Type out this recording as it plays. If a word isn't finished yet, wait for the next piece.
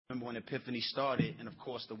remember when Epiphany started, and of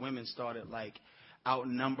course the women started like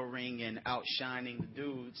outnumbering and outshining the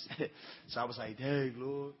dudes. So I was like, dang,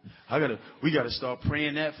 Lord, we gotta start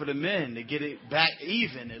praying that for the men to get it back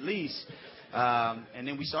even at least. And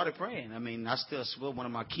then we started praying. I mean, I still swear one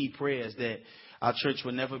of my key prayers that our church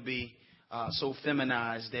will never be so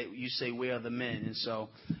feminized that you say, where are the men? And so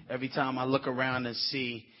every time I look around and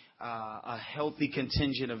see a healthy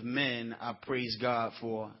contingent of men, I praise God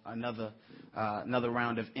for another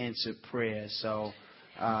round of answered prayer. So,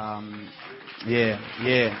 yeah.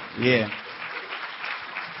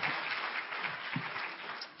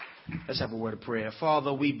 Let's have a word of prayer.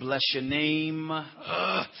 Father, we bless your name.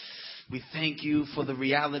 We thank you for the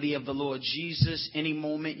reality of the Lord Jesus. Any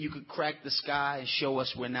moment you could crack the sky and show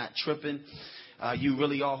us we're not tripping. You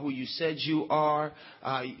really are who you said you are.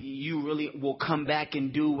 You really will come back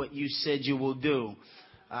and do what you said you will do.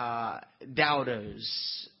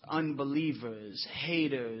 Doubters, unbelievers,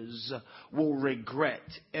 haters will regret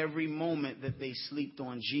every moment that they slept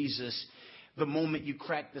on Jesus, the moment you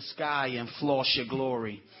crack the sky and floss your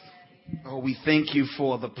glory. Oh, we thank you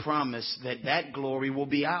for the promise that glory will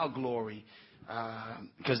be our glory,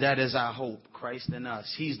 because that is our hope, Christ in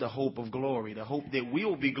us. He's the hope of glory, the hope that we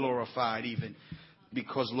will be glorified even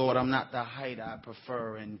because, Lord, I'm not the height I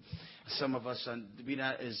prefer, and some of us we're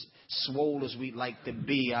not as swole as we'd like to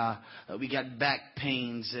be. We got back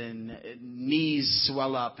pains and knees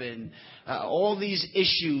swell up and all these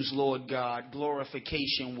issues, Lord God,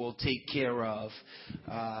 glorification will take care of.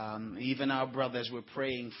 Even our brothers we're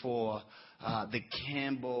praying for, the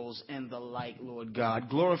Campbells and the like, Lord God.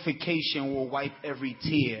 Glorification will wipe every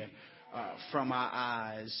tear from our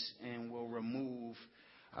eyes and will remove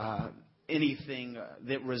anything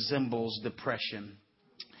that resembles depression.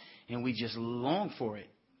 And we just long for it.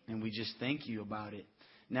 And we just thank you about it.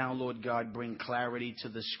 Now, Lord God, bring clarity to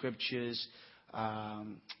the scriptures.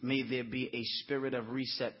 May there be a spirit of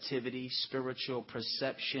receptivity, spiritual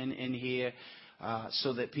perception in here,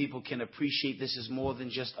 so that people can appreciate this is more than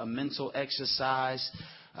just a mental exercise,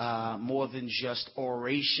 more than just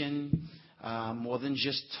oration, more than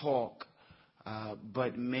just talk.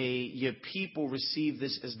 But may your people receive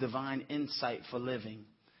this as divine insight for living.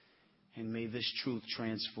 And may this truth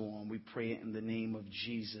transform. We pray it in the name of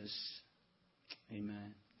Jesus.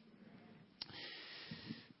 Amen.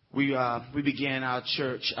 We began our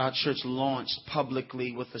church. Our church launched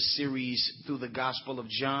publicly with a series through the Gospel of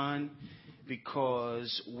John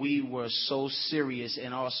because we were so serious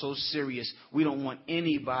and are so serious. We don't want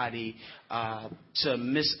anybody to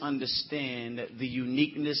misunderstand the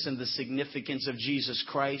uniqueness and the significance of Jesus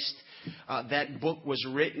Christ. That book was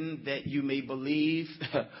written that you may believe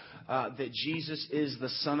that Jesus is the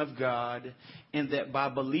Son of God, and that by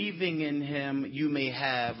believing in him, you may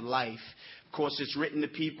have life. Of course, it's written to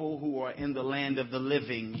people who are in the land of the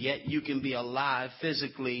living, yet you can be alive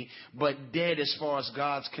physically, but dead as far as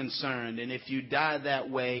God's concerned. And if you die that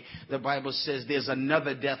way, the Bible says there's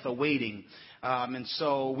another death awaiting. And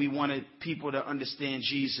so we wanted people to understand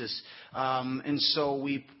Jesus. And so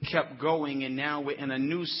we kept going, and now we're in a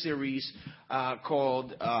new series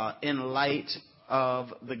called In Light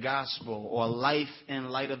of the Gospel, or Life in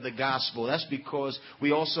Light of the Gospel. That's because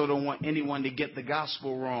we also don't want anyone to get the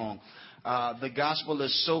gospel wrong. The gospel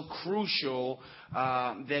is so crucial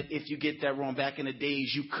that if you get that wrong, back in the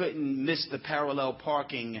days, you couldn't miss the parallel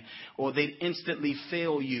parking or they'd instantly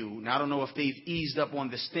fail you. Now, I don't know if they've eased up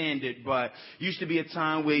on the standard, but used to be a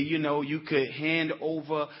time where, you could hand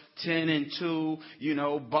over 10 and 2,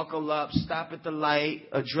 buckle up, stop at the light,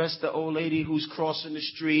 address the old lady who's crossing the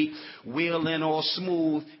street, wheel in all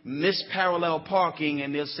smooth, miss parallel parking,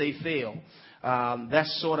 and they'll say fail.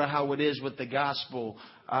 That's sort of how it is with the gospel.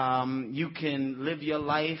 You can live your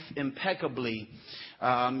life impeccably.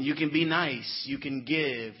 You can be nice. You can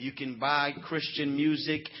give. You can buy Christian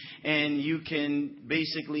music, and you can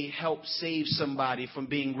basically help save somebody from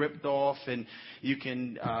being ripped off. And you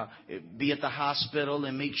can be at the hospital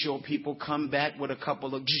and make sure people come back with a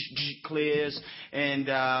couple of clears, and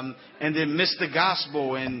then miss the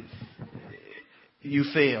gospel, and you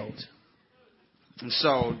failed. And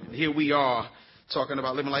so here we are, talking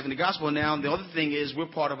about living life in the gospel. Now, the other thing is we're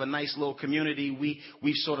part of a nice little community.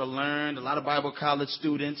 We've sort of learned, a lot of Bible college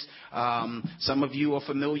students. Some of you are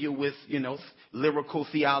familiar with, lyrical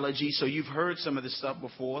theology. So you've heard some of this stuff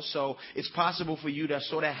before. So it's possible for you to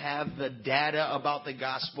sort of have the data about the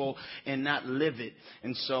gospel and not live it.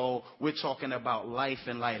 And so we're talking about life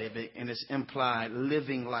in light of it, and it's implied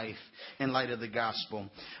living life in light of the gospel.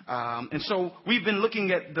 And so we've been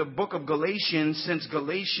looking at the book of Galatians since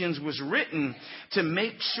Galatians was written to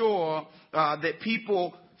make sure that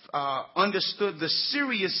people understood the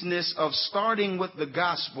seriousness of starting with the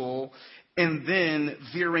gospel and then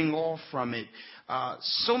veering off from it.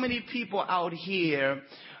 So many people out here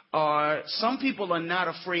some people are not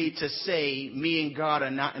afraid to say me and God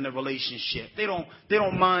are not in a relationship. They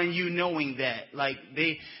don't mind you knowing that. Like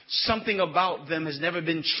something about them has never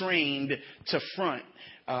been trained to front.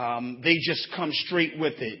 They just come straight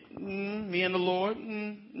with it. Me and the Lord?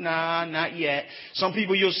 Nah, not yet. Some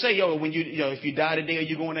people you'll say, if you die today, are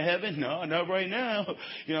you going to heaven? No, not right now.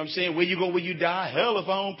 You know what I'm saying? Where you go when you die? Hell, if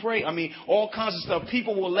I don't pray. I mean, all kinds of stuff.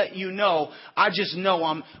 People will let you know. I just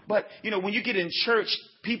know but when you get in church,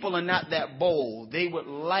 people are not that bold. They would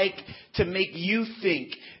like to make you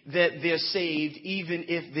think that they're saved even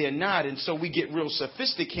if they're not. And so we get real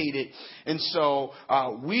sophisticated. And so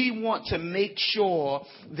we want to make sure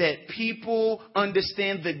that people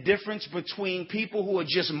understand the difference between people who are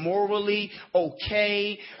just morally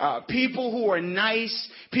okay, people who are nice,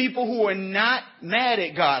 people who are not mad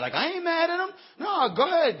at God. Like, I ain't mad at him. No, go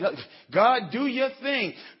ahead. God, do your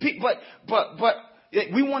thing. But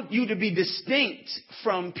we want you to be distinct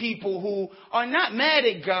from people who are not mad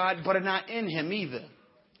at God, but are not in him either.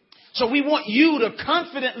 So we want you to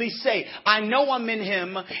confidently say, I know I'm in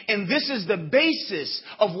him, and this is the basis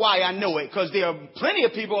of why I know it. Because there are plenty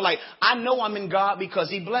of people like, I know I'm in God because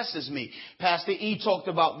he blesses me. Pastor E talked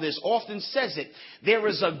about this, often says it. There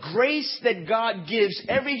is a grace that God gives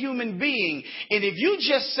every human being. And if you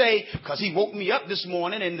just say, because he woke me up this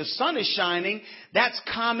morning and the sun is shining, that's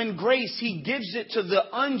common grace. He gives it to the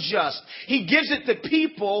unjust. He gives it to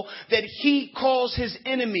people that he calls his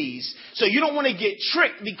enemies. So you don't want to get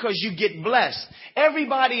tricked because you get blessed.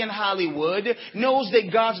 Everybody in Hollywood knows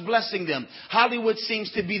that God's blessing them. Hollywood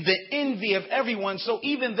seems to be the envy of everyone. So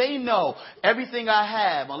even they know everything I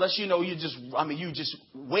have, unless you just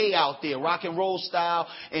way out there, rock and roll style.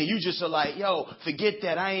 And you just are like, forget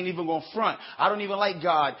that. I ain't even going to front. I don't even like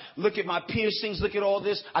God. Look at my piercings. Look at all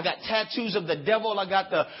this. I got tattoos of the devil. I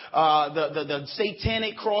got the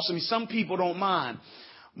satanic cross. I mean, some people don't mind.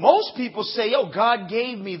 Most people say, God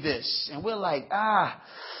gave me this. And we're like,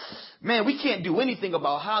 man, we can't do anything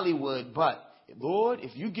about Hollywood, but Lord,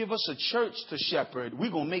 if you give us a church to shepherd, we're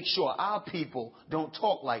going to make sure our people don't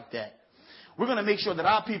talk like that. We're going to make sure that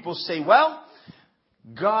our people say, well,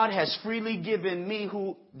 God has freely given me,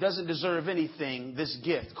 who doesn't deserve anything, this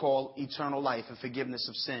gift called eternal life and forgiveness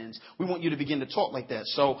of sins. We want you to begin to talk like that.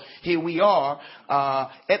 So here we are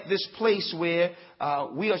at this place where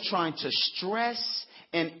we are trying to stress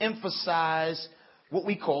and emphasize what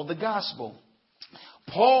we call the gospel.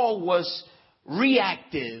 Paul was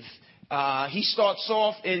reactive. He starts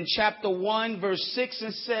off in chapter 1, verse 6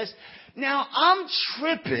 and says, now I'm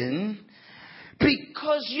tripping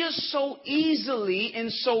because you're so easily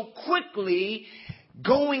and so quickly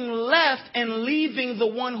going left and leaving the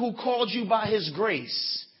one who called you by his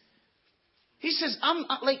grace. He says,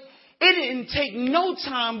 it didn't take no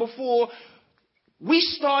time before we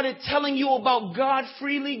started telling you about God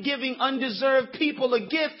freely giving undeserved people a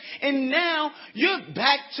gift. And now you're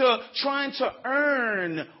back to trying to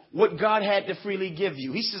earn what God had to freely give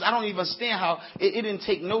you. He says, I don't even understand how it didn't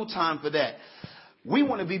take no time for that. We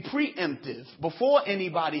want to be preemptive before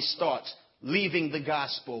anybody starts leaving the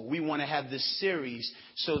gospel. We want to have this series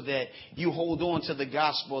so that you hold on to the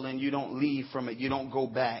gospel and you don't leave from it. You don't go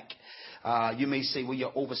back. You may say, well,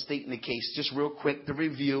 you're overstating the case. Just real quick to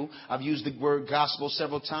review. I've used the word gospel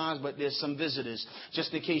several times, but there's some visitors.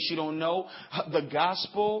 Just in case you don't know, the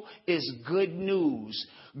gospel is good news.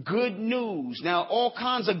 Good news. Now, all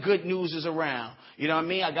kinds of good news is around. You know what I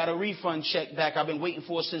mean? I got a refund check back I've been waiting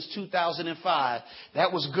for since 2005.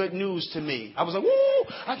 That was good news to me. I was like,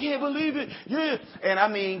 woo, I can't believe it. Yeah. And I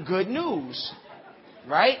mean, good news.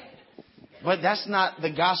 Right? But that's not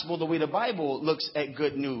the gospel the way the Bible looks at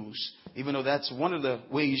good news. Even though that's one of the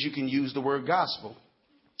ways you can use the word gospel.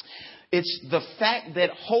 It's the fact that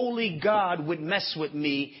holy God would mess with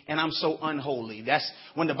me and I'm so unholy. That's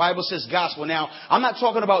when the Bible says gospel. Now, I'm not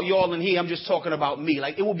talking about y'all in here. I'm just talking about me.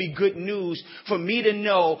 Like, it will be good news for me to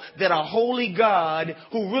know that a holy God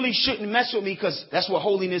who really shouldn't mess with me, because that's what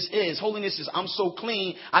holiness is. Holiness is I'm so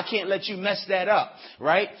clean, I can't let you mess that up.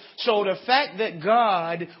 Right? So the fact that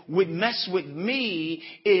God would mess with me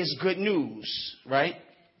is good news. Right?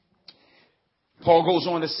 Paul goes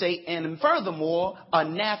on to say, and furthermore,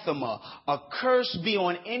 anathema, a curse be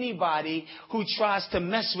on anybody who tries to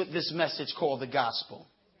mess with this message called the gospel.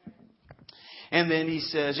 And then he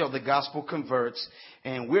says, the gospel converts,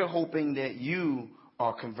 and we're hoping that you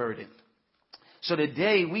are converted. So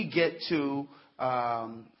today we get to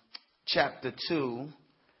chapter 2.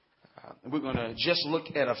 We're going to just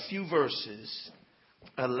look at a few verses.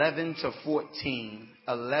 11 to 14.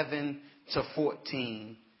 11 to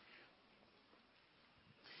 14.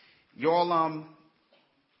 Y'all,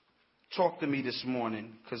 talk to me this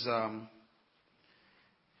morning, because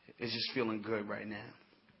it's just feeling good right now.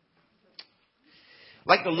 I'd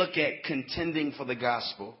like to look at contending for the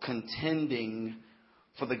gospel. Contending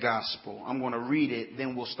for the gospel. I'm going to read it,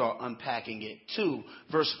 then we'll start unpacking it. 2,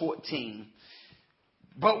 verse 14.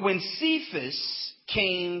 But when Cephas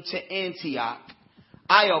came to Antioch,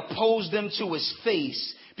 I opposed him to his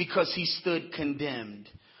face because he stood condemned.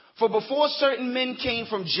 For before certain men came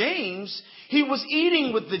from James, he was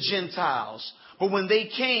eating with the Gentiles. But when they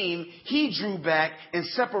came, he drew back and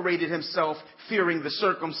separated himself, fearing the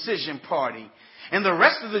circumcision party. And the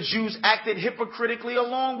rest of the Jews acted hypocritically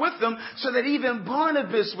along with them, so that even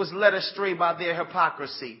Barnabas was led astray by their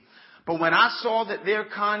hypocrisy. But when I saw that their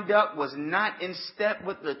conduct was not in step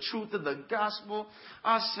with the truth of the gospel,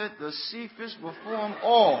 I set the Cephas before them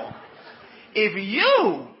all. If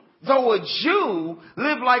you, though a Jew,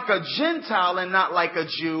 live like a Gentile and not like a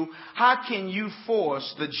Jew, how can you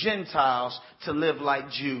force the Gentiles to live like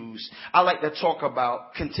Jews? I like to talk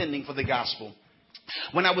about contending for the gospel.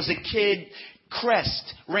 When I was a kid,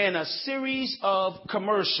 Crest ran a series of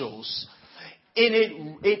commercials, and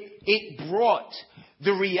it brought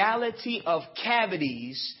the reality of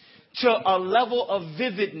cavities to a level of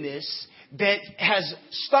vividness that has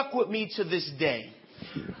stuck with me to this day.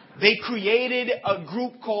 They created a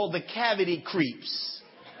group called the Cavity Creeps.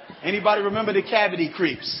 Anybody remember the Cavity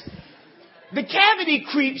Creeps? The Cavity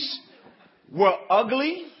Creeps were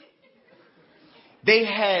ugly. They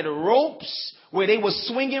had ropes where they were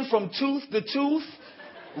swinging from tooth to tooth,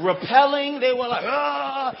 rappelling. They were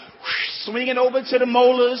like, swinging over to the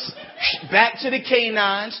molars, back to the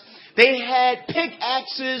canines. They had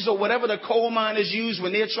pickaxes or whatever the coal miners use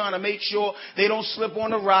when they're trying to make sure they don't slip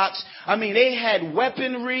on the rocks. I mean, they had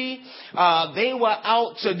weaponry. They were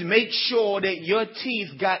out to make sure that your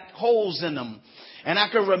teeth got holes in them. And I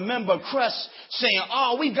can remember Crest saying,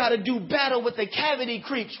 we got to do battle with the Cavity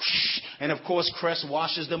Creeps. And of course, Crest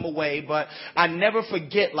washes them away. But I never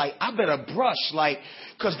forget, I better brush,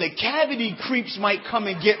 because the Cavity Creeps might come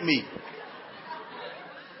and get me.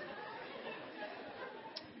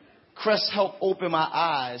 Crest helped open my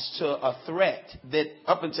eyes to a threat that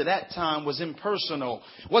up until that time was impersonal.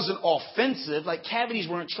 Wasn't offensive. Cavities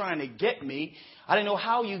weren't trying to get me. I didn't know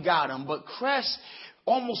how you got them. But Crest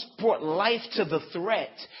almost brought life to the threat,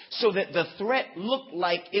 so that the threat looked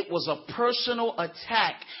like it was a personal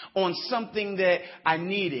attack on something that I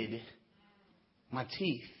needed. My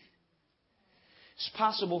teeth. It's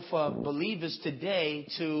possible for believers today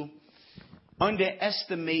to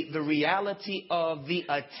underestimate the reality of the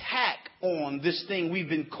attack on this thing we've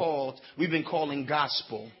been calling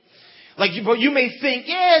gospel. But you may think,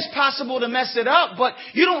 it's possible to mess it up, but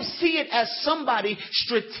you don't see it as somebody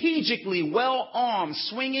strategically well armed,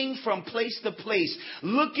 swinging from place to place,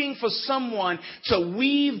 looking for someone to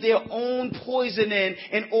weave their own poison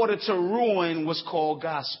in order to ruin what's called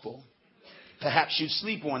gospel. Perhaps you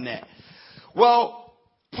sleep on that. Well,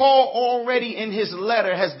 Paul already in his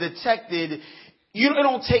letter has detected it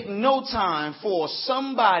don't take no time for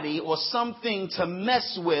somebody or something to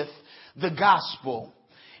mess with the gospel.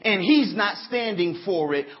 And he's not standing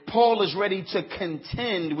for it. Paul is ready to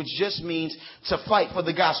contend, which just means to fight for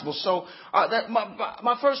the gospel. So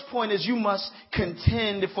my first point is you must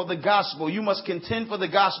contend for the gospel. You must contend for the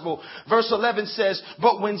gospel. Verse 11 says,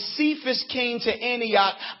 but when Cephas came to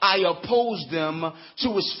Antioch, I opposed them to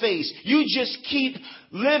his face. You just keep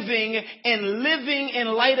living in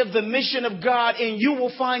light of the mission of God, and you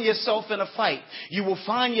will find yourself in a fight. You will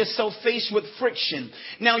find yourself faced with friction.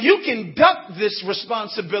 Now, you can duck this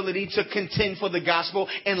responsibility to contend for the gospel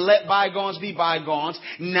and let bygones be bygones,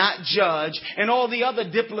 not judge, and all the other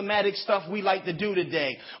diplomatic stuff we like to do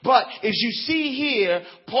today. But as you see here,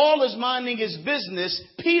 Paul is minding his business.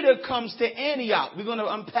 Peter comes to Antioch. We're going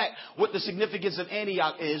to unpack what the significance of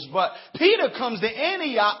Antioch is, but Peter comes to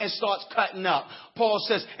Antioch and starts cutting up. Paul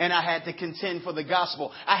says, and I had to contend for the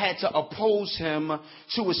gospel. I had to oppose him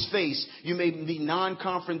to his face. You may be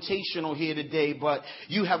non-confrontational here today, but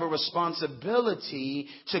you have a responsibility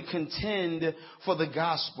to contend for the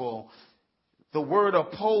gospel. The word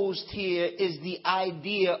opposed here is the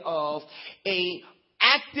idea of a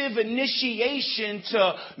active initiation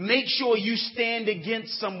to make sure you stand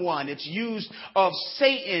against someone. It's used of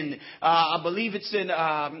Satan. I believe it's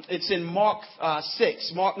in Mark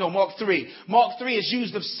 6. Mark 3. Mark 3 is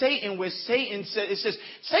used of Satan, where Satan says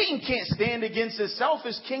Satan can't stand against himself.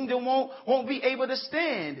 His kingdom won't be able to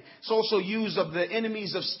stand. It's also used of the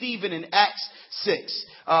enemies of Stephen in Acts 6,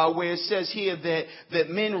 where it says here that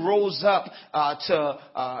men rose up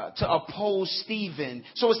to oppose Stephen.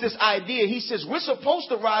 So it's this idea. He says we're supposed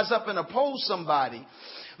to rise up and oppose somebody.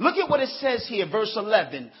 Look at what it says here, verse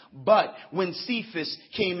 11. But when Cephas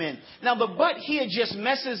came in. Now the but here just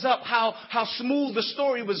messes up how smooth the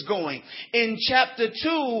story was going. In chapter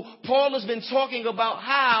 2, Paul has been talking about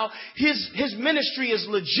how his ministry is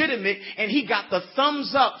legitimate, and he got the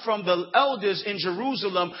thumbs up from the elders in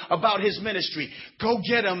Jerusalem about his ministry. Go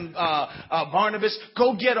get him, Barnabas.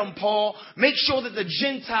 Go get him, Paul. Make sure that the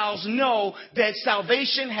Gentiles know that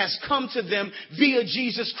salvation has come to them via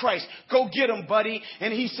Jesus Christ. Go get him, buddy.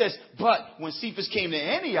 And he says, but when Cephas came to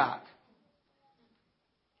Antioch,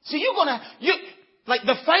 see,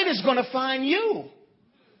 the fight is going to find you.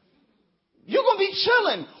 You're going to be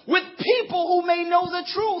chilling with people who may know the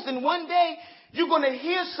truth. And one day you're going to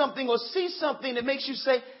hear something or see something that makes you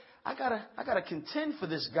say, I gotta contend for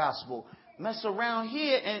this gospel. Mess around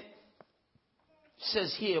here, and it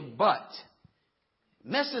says here, but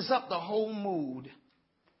messes up the whole mood.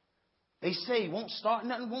 They say won't start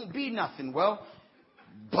nothing, won't be nothing. Well,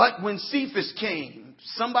 but when Cephas came,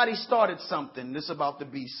 somebody started something. This is about to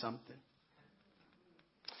be something.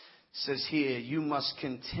 It says here, you must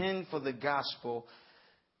contend for the gospel.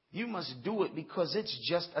 You must do it because it's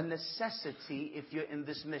just a necessity if you're in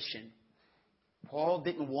this mission. Paul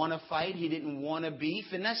didn't want to fight. He didn't want to beef.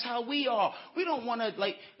 And that's how we are. We don't want to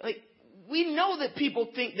we know that people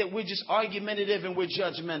think that we're just argumentative and we're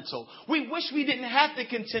judgmental. We wish we didn't have to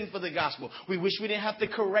contend for the gospel. We wish we didn't have to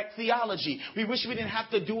correct theology. We wish we didn't have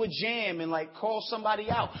to do a jam and call somebody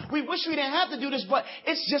out. We wish we didn't have to do this, but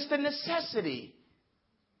it's just a necessity.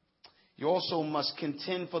 You also must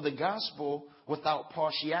contend for the gospel without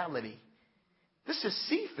partiality. This is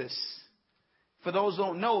Cephas. For those who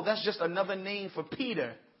don't know, that's just another name for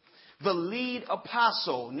Peter. The lead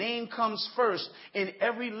apostle. Name comes first in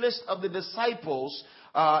every list of the disciples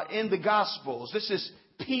in the Gospels. This is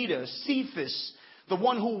Peter, Cephas, the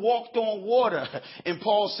one who walked on water. And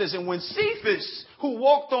Paul says, and when Cephas, who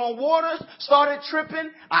walked on water, started tripping,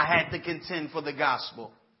 I had to contend for the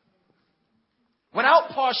gospel. Without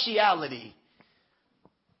partiality.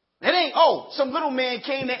 It ain't, some little man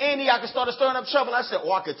came to Antioch and started stirring up trouble. I said,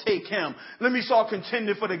 I could take him. Let me start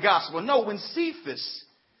contending for the gospel. No, when Cephas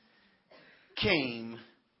came,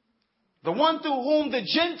 the one through whom the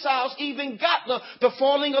Gentiles even got the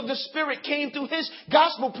falling of the Spirit came through his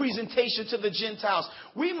gospel presentation to the Gentiles.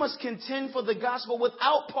 We must contend for the gospel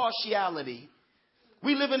without partiality.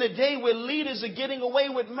 We live in a day where leaders are getting away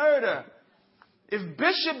with murder. If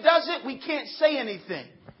Bishop does it, we can't say anything.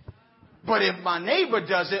 But if my neighbor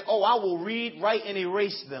does it, I will read, write, and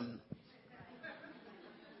erase them.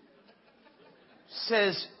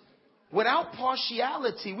 Says, without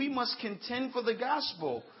partiality, we must contend for the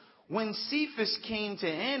gospel. When Cephas came to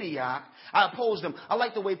Antioch, I opposed him. I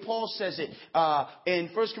like the way Paul says it in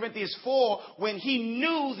 1 Corinthians 4, when he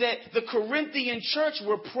knew that the Corinthian church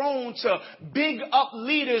were prone to big up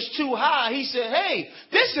leaders too high. He said, hey,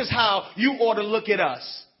 this is how you ought to look at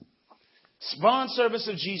us. Bondservants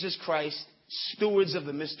of Jesus Christ, stewards of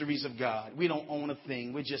the mysteries of God. We don't own a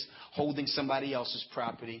thing. We're just holding somebody else's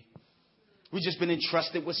property. We've just been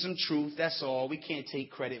entrusted with some truth. That's all. We can't take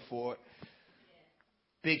credit for it.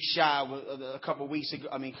 Big Shy a couple of weeks ago,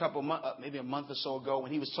 maybe a month or so ago,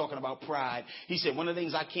 when he was talking about pride, he said, one of the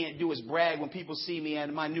things I can't do is brag when people see me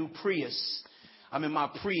in my new Prius. I'm in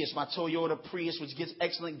my Prius, my Toyota Prius, which gets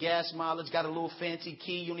excellent gas mileage, got a little fancy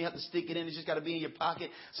key. You only have to stick it in. It's just got to be in your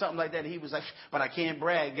pocket, something like that. And he was like, but I can't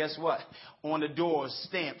brag. Guess what? On the doors,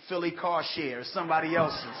 stamped Philly Car Share, somebody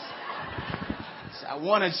else's. I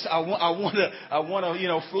want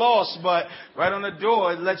to, floss, but right on the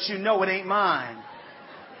door, it lets you know it ain't mine.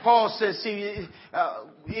 Paul says, see,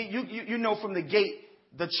 you know from the gate,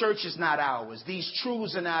 the church is not ours. These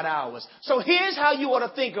truths are not ours. So here's how you ought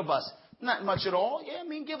to think of us. Not much at all. Yeah,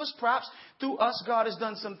 give us props. Through us, God has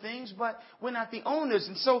done some things, but we're not the owners.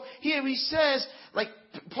 And so here he says,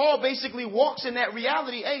 Paul basically walks in that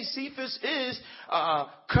reality. Hey, Cephas is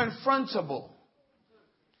confrontable.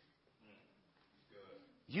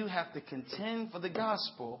 You have to contend for the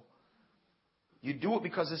gospel. You do it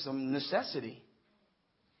because it's a necessity.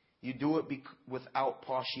 You do it without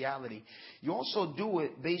partiality. You also do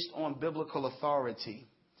it based on biblical authority.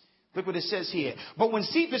 Look what it says here. But when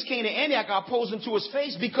Cephas came to Antioch, I opposed him to his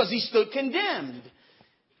face because he stood condemned.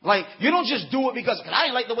 Like, you don't just do it because I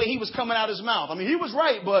didn't like the way he was coming out his mouth. I mean, he was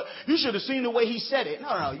right, but you should have seen the way he said it.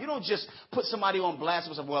 No. You don't just put somebody on blast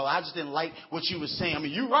and say, well, I just didn't like what you were saying. I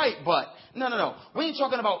mean, you're right, but no. We ain't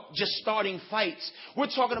talking about just starting fights. We're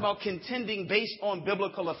talking about contending based on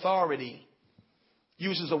biblical authority.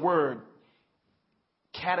 Uses the word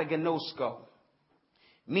katagnosko.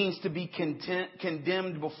 Means to be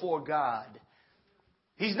condemned before God.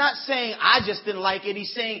 He's not saying, I just didn't like it.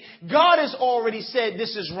 He's saying, God has already said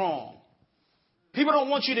this is wrong. People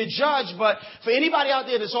don't want you to judge, but for anybody out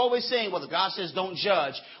there that's always saying, well, God says don't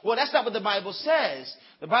judge. Well, that's not what the Bible says.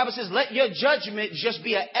 The Bible says, let your judgment just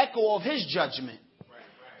be an echo of his judgment.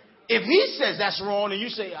 If he says that's wrong and you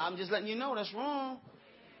say, I'm just letting you know that's wrong.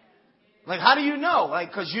 Like, how do you know? Like,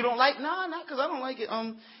 because you don't like? No, not because I don't like it.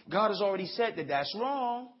 God has already said that that's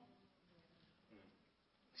wrong.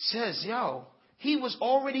 He says, he was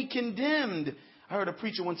already condemned. I heard a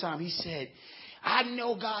preacher one time. He said, I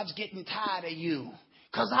know God's getting tired of you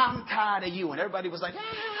because I'm tired of you. And everybody was like,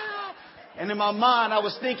 ah. And in my mind, I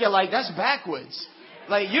was thinking, like, that's backwards.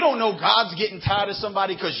 Like, you don't know God's getting tired of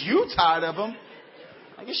somebody because you tired of him.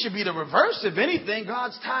 Like, it should be the reverse. If anything,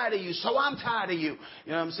 God's tired of you, so I'm tired of you.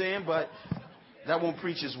 You know what I'm saying? But that won't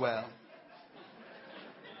preach as well.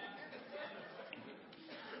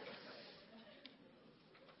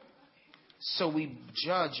 So we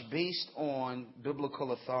judge based on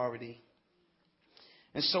biblical authority.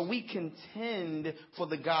 And so we contend for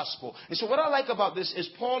the gospel. And so what I like about this is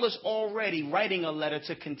Paul is already writing a letter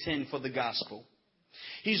to contend for the gospel.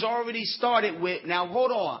 He's already started with, now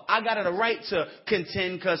hold on, I got a right to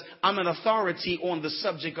contend because I'm an authority on the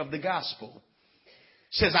subject of the gospel.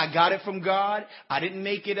 Says I got it from God. I didn't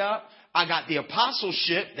make it up. I got the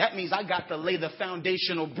apostleship. That means I got to lay the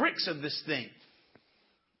foundational bricks of this thing.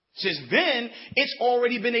 Says then it's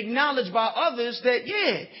already been acknowledged by others that,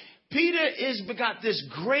 Peter is got this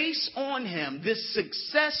grace on him, this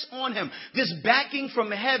success on him, this backing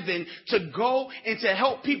from heaven to go and to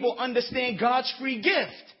help people understand God's free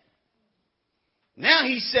gift. Now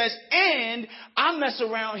he says, and I mess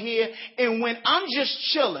around here, and when I'm just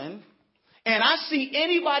chilling, and I see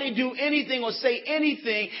anybody do anything or say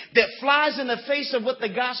anything that flies in the face of what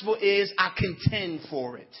the gospel is, I contend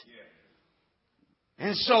for it.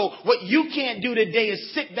 And so what you can't do today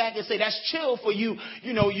is sit back and say, that's chill for you,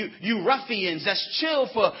 you ruffians. That's chill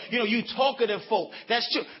for, you talkative folk.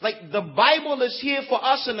 That's chill. Like, the Bible is here for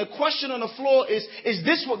us. And the question on the floor is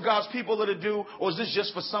this what God's people are to do? Or is this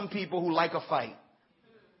just for some people who like a fight?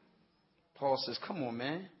 Paul says, come on,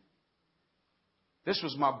 man. This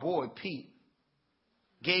was my boy, Pete.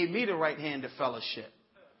 Gave me the right hand of fellowship.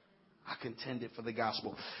 I contended for the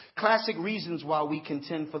gospel. Classic reasons why we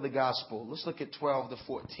contend for the gospel. Let's look at 12 to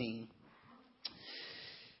 14.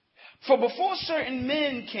 For before certain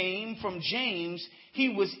men came from James, he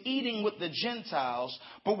was eating with the Gentiles.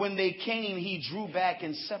 But when they came, he drew back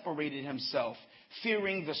and separated himself,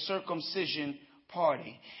 fearing the circumcision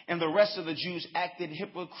party. And the rest of the Jews acted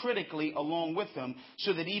hypocritically along with him,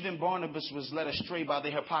 so that even Barnabas was led astray by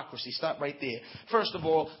their hypocrisy. Stop right there. First of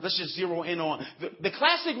all, let's just zero in on the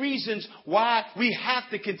classic reasons why we have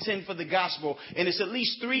to contend for the gospel. And it's at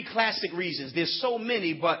least three classic reasons. There's so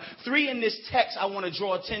many, but three in this text I want to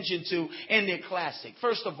draw attention to, and they're classic.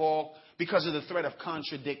 First of all, because of the threat of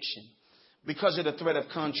contradiction. Because of the threat of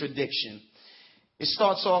contradiction. It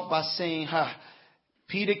starts off by saying,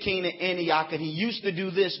 Peter came to Antioch and he used to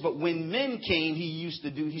do this, but when men came,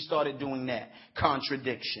 he started doing that.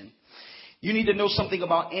 Contradiction. You need to know something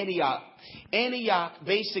about Antioch. Antioch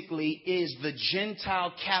basically is the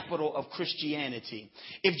Gentile capital of Christianity.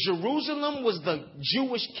 If Jerusalem was the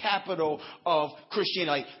Jewish capital of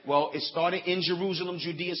Christianity, it started in Jerusalem,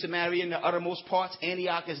 Judea, Samaria, and the uttermost parts.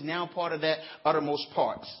 Antioch is now part of that uttermost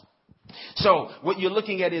parts. So what you're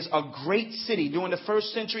looking at is a great city. During the first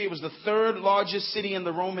century, it was the third largest city in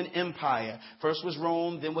the Roman Empire. First was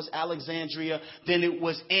Rome, then was Alexandria, then it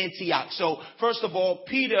was Antioch. So first of all,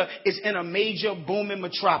 Peter is in a major booming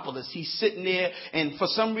metropolis. He's sitting there, and for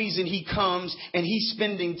some reason he comes and he's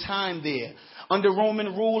spending time there. Under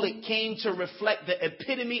Roman rule, it came to reflect the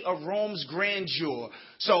epitome of Rome's grandeur.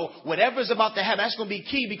 So whatever's about to happen, that's going to be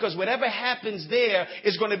key, because whatever happens there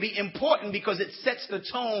is going to be important because it sets the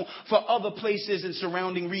tone for other places and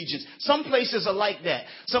surrounding regions. Some places are like that.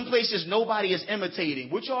 Some places nobody is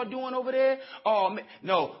imitating. What y'all doing over there? Oh,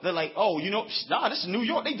 no. They're like, this is New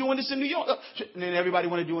York. They doing this in New York. And then everybody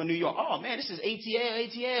want to do it in New York. Oh, man, this is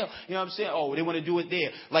ATL. You know what I'm saying? Oh, they want to do it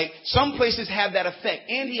there. Like, some places have that effect.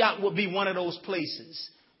 Antioch will be one of those places.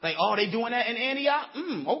 Like, oh, they doing that in Antioch?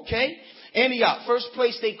 Okay. Antioch, first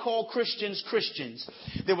place they call Christians Christians.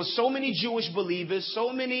 There were so many Jewish believers, so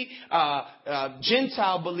many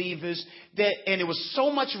Gentile believers, and there was so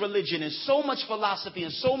much religion and so much philosophy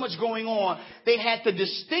and so much going on. They had to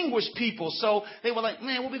distinguish people. So they were like,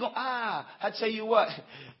 man, what we going? I tell you what,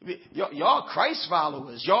 y'all Christ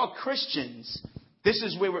followers, y'all Christians. This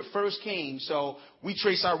is where it first came. So we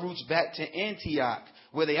trace our roots back to Antioch,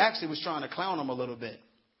 where they actually was trying to clown them a little bit.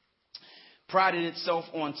 Prided itself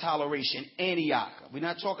on toleration. Antioch. We're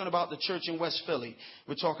not talking about the church in West Philly.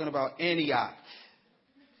 We're talking about Antioch.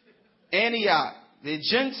 Antioch. The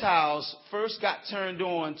Gentiles first got turned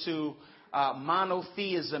on to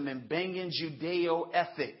monotheism and banging Judeo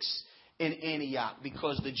ethics in Antioch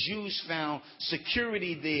because the Jews found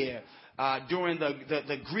security there during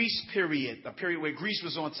the Greece period, the period where Greece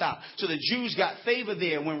was on top. So the Jews got favor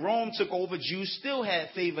there. When Rome took over, Jews still had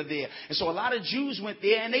favor there. And so a lot of Jews went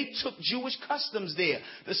there and they took Jewish customs there.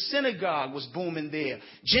 The synagogue was booming there.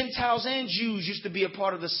 Gentiles and Jews used to be a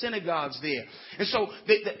part of the synagogues there. And so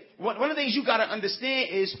one of the things you got to understand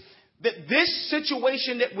is that this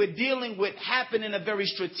situation that we're dealing with happened in a very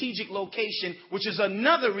strategic location, which is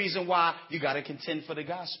another reason why you got to contend for the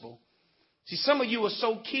gospel. See, some of you are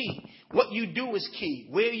so key. What you do is key.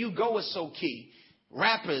 Where you go is so key.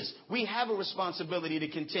 Rappers, we have a responsibility to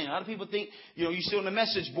contend. A lot of people think, you see on the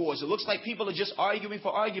message boards, it looks like people are just arguing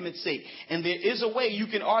for argument's sake. And there is a way you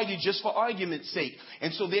can argue just for argument's sake.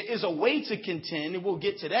 And so there is a way to contend, and we'll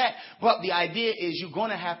get to that. But the idea is you're going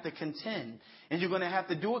to have to contend. And you're going to have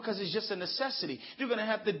to do it because it's just a necessity. You're going to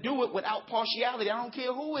have to do it without partiality. I don't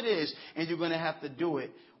care who it is. And you're going to have to do it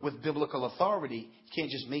with biblical authority. You can't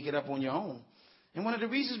just make it up on your own. And one of the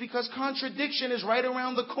reasons is because contradiction is right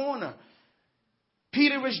around the corner.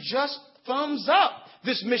 Peter is just thumbs up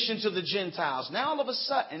this mission to the Gentiles. Now all of a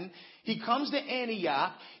sudden, he comes to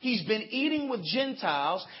Antioch. He's been eating with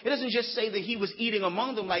Gentiles. It doesn't just say that he was eating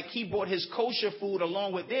among them like he brought his kosher food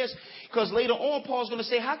along with theirs. Because later on, Paul's going to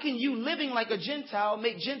say, how can you living like a Gentile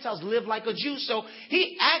make Gentiles live like a Jew? So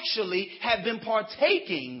he actually had been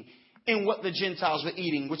partaking in what the Gentiles were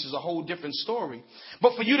eating, which is a whole different story.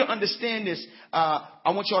 But for you to understand this, I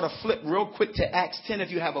want y'all to flip real quick to Acts 10 if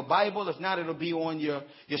you have a Bible. If not, it'll be on your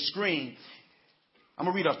screen. I'm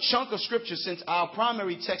going to read a chunk of scripture since our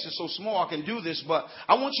primary text is so small. I can do this, but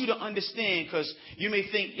I want you to understand because you may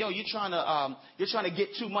think, you're trying to get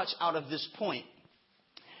too much out of this point.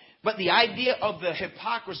 But the idea of the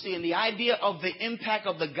hypocrisy and the idea of the impact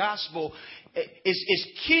of the gospel is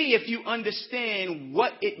key if you understand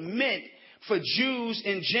what it meant for Jews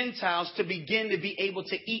and Gentiles to begin to be able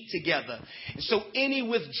to eat together. So any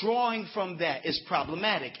withdrawing from that is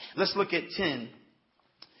problematic. Let's look at 10.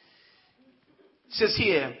 It says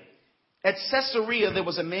here, at Caesarea, there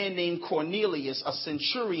was a man named Cornelius, a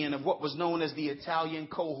centurion of what was known as the Italian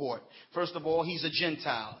cohort. First of all, he's a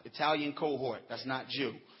Gentile, Italian cohort. That's not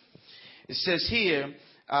Jew. It says here,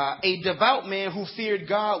 a devout man who feared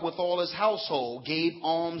God with all his household, gave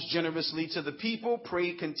alms generously to the people,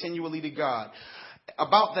 prayed continually to God.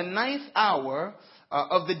 About the 9th hour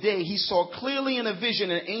of the day, he saw clearly in a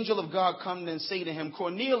vision an angel of God come and say to him,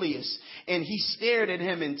 Cornelius. And he stared at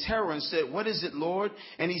him in terror and said, what is it, Lord?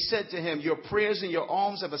 And he said to him, your prayers and your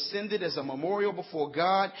alms have ascended as a memorial before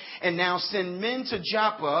God. And now send men to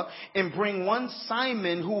Joppa and bring one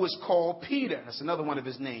Simon who is called Peter. That's another one of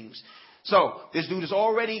his names. So this dude has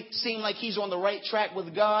already seemed like he's on the right track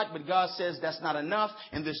with God, but God says that's not enough.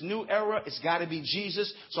 In this new era, it's got to be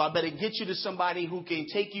Jesus. So I better get you to somebody who can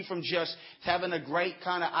take you from just having a great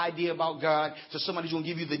kind of idea about God to somebody who's going to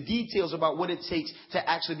give you the details about what it takes to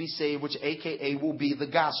actually be saved, which AKA will be the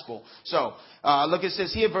gospel. So look, it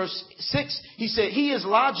says here, verse 6, he said, he is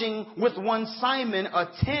lodging with one Simon, a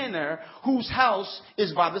tanner, whose house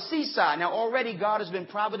is by the seaside. Now already God has been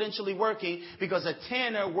providentially working because a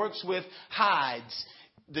tanner works with hides.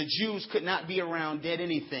 The Jews could not be around dead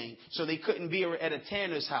anything, so they couldn't be at a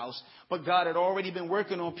tanner's house. But God had already been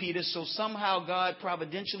working on Peter, so somehow God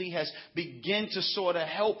providentially has begun to sort of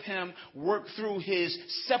help him work through his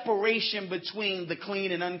separation between the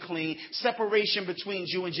clean and unclean, separation between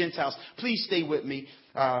Jew and Gentiles. Please stay with me.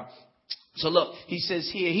 So look, he says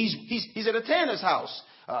here, he's at a tanner's house.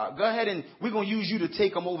 Go ahead and we're going to use you to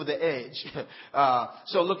take them over the edge.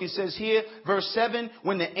 So look, it says here, verse 7,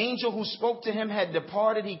 when the angel who spoke to him had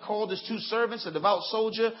departed, he called his 2 servants, a devout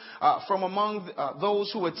soldier from among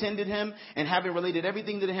those who attended him, and having related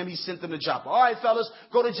everything to him, he sent them to Joppa. All right, fellas,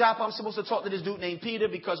 go to Joppa. I'm supposed to talk to this dude named Peter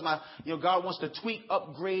because God wants to tweak,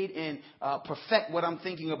 upgrade, and perfect what I'm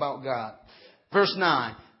thinking about God. Verse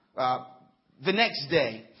 9. The next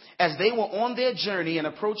day, as they were on their journey and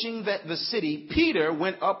approaching the city, Peter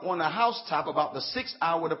went up on a housetop about the 6th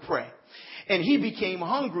hour to pray. And he became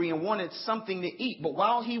hungry and wanted something to eat. But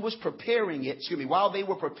while they were preparing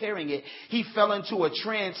it, he fell into a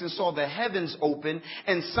trance and saw the heavens open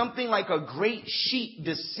and something like a great sheet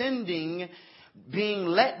descending, being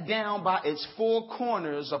let down by its 4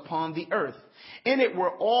 corners upon the earth. In it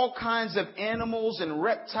were all kinds of animals and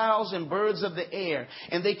reptiles and birds of the air.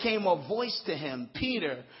 And there came a voice to him,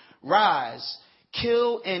 Peter, rise,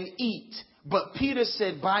 kill and eat. But Peter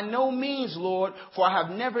said, by no means, Lord, for I have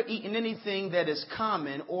never eaten anything that is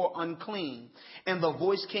common or unclean. And the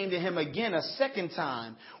voice came to him again a second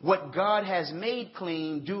time. What God has made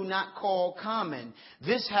clean, do not call common.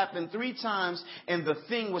 This happened 3 times, and the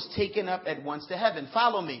thing was taken up at once to heaven.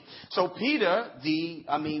 Follow me. So Peter,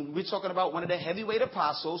 we're talking about one of the heavyweight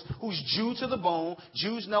apostles who's Jew to the bone.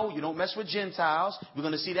 Jews know you don't mess with Gentiles. We're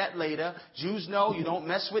going to see that later. Jews know you don't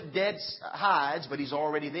mess with dead hides, but he's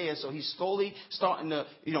already there. So he's slowly starting to,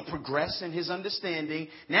 progress in his understanding.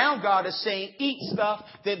 Now God is saying, eat stuff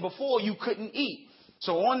that before you couldn't eat.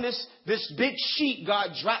 So on this big sheet,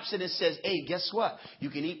 God drops it and says, hey, guess what? You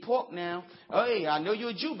can eat pork now. Hey, I know you're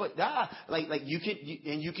a Jew, but you can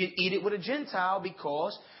eat it with a Gentile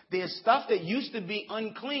because there's stuff that used to be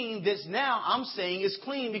unclean that's now I'm saying is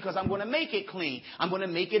clean because I'm going to make it clean. I'm going to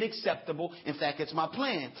make it acceptable. In fact, it's my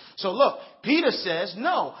plan. So look, Peter says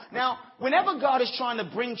no. Now, whenever God is trying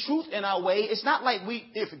to bring truth in our way, it's not like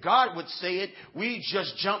if God would say it, we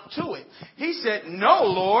just jump to it. He said, no,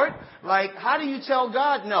 Lord. Like, how do you tell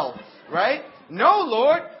God no? Right? No,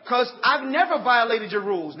 Lord, because I've never violated your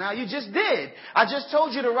rules. Now, you just did. I just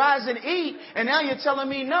told you to rise and eat, and now you're telling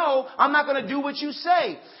me no, I'm not going to do what you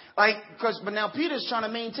say. But now Peter's trying to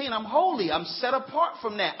maintain, I'm holy. I'm set apart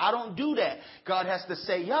from that. I don't do that. God has to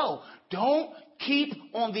say, don't keep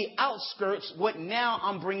on the outskirts what now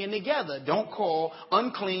I'm bringing together. Don't call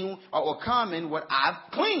unclean or common what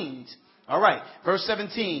I've cleaned. All right. Verse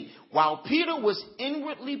 17. While Peter was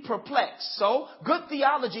inwardly perplexed. So good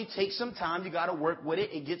theology takes some time. You got to work with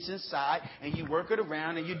it. It gets inside and you work it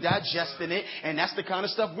around and you digesting it. And that's the kind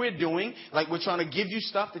of stuff we're doing. Like we're trying to give you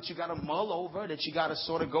stuff that you got to mull over, that you got to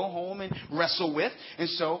sort of go home and wrestle with. And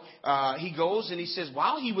so he goes and he says,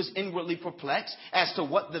 while he was inwardly perplexed as to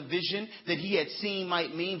what the vision that he had seen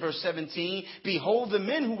might mean, verse 17, behold, the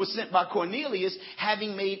men who were sent by Cornelius,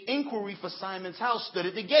 having made inquiry for Simon's house, stood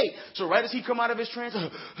at the gate. So right as he come out of his trance,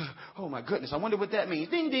 oh my goodness, I wonder what that means.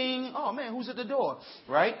 Ding, ding. Oh man, who's at the door?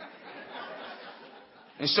 Right?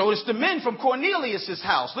 And so it's the men from Cornelius'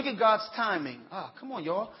 house. Look at God's timing. Come on,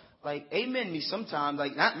 y'all. Like, amen me sometimes.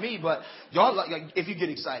 Like, not me, but y'all, like if you get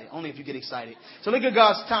excited. Only if you get excited. So look at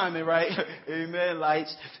God's timing, right? Amen,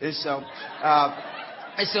 lights. And so,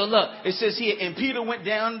 look, it says here, and Peter went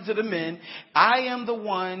down to the men. I am the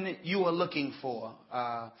one you are looking for.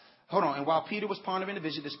 Hold on. And while Peter was pondering the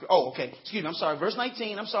vision, Verse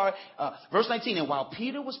 19. Verse 19. And while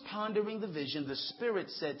Peter was pondering the vision, the Spirit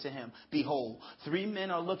said to him, behold, 3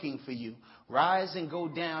 men are looking for you. Rise and go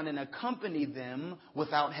down and accompany them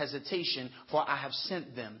without hesitation, for I have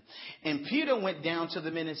sent them. And Peter went down to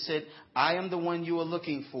the men and said, I am the one you are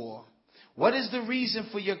looking for. What is the reason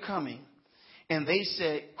for your coming? And they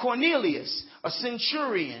said, Cornelius, a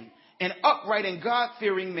centurion, an upright and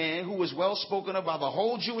God-fearing man who was well spoken of by the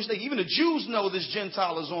whole Jewish nation. Even the Jews know this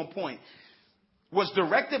Gentile is on point. Was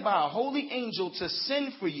directed by a holy angel to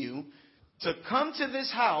send for you to come to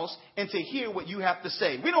this house and to hear what you have to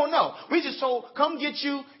say. We don't know. We just told, come get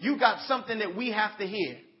you. You got something that we have to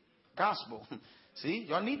hear. Gospel. See,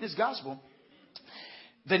 y'all need this gospel.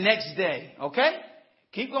 The next day, okay?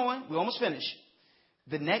 Keep going. We almost finished.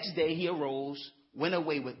 The next day he arose, went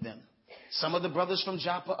away with them. Some of the brothers from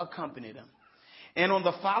Joppa accompanied him. And on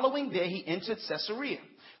the following day, he entered Caesarea.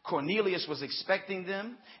 Cornelius was expecting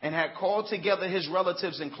them and had called together his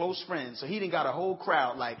relatives and close friends. So he done got a whole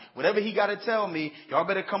crowd. Like, whatever he got to tell me, y'all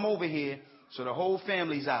better come over here. So the whole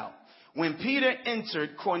family's out. When Peter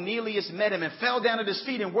entered, Cornelius met him and fell down at his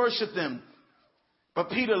feet and worshiped him. But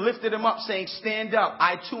Peter lifted him up, saying, stand up.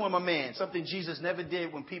 I too am a man. Something Jesus never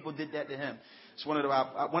did when people did that to him. It's one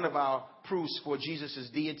of our proofs for Jesus'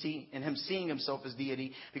 deity and him seeing himself as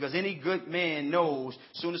deity. Because any good man knows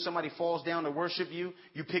as soon as somebody falls down to worship you,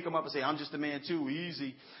 you pick them up and say, I'm just a man too,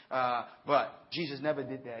 easy. But Jesus never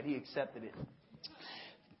did that. He accepted it.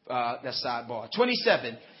 That's sidebar.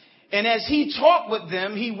 27. And as he talked with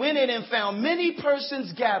them, he went in and found many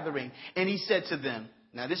persons gathering. And he said to them,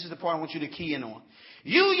 now this is the part I want you to key in on.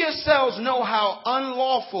 You yourselves know how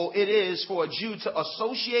unlawful it is for a Jew to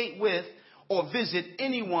associate with or visit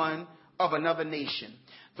anyone of another nation.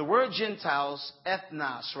 The word Gentiles,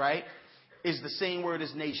 ethnos, right? is the same word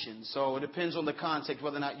as nations. So it depends on the context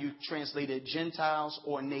whether or not you translate it Gentiles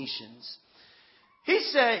or nations. He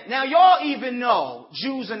said, now y'all even know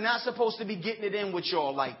Jews are not supposed to be getting it in with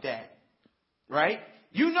y'all like that. Right?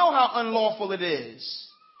 You know how unlawful it is.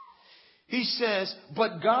 He says,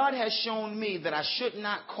 but God has shown me that I should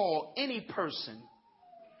not call any person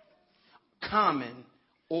common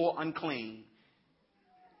or unclean.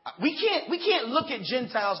 We can't look at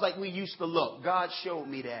Gentiles like we used to look. God showed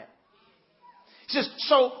me that. He says,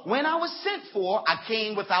 so when I was sent for, I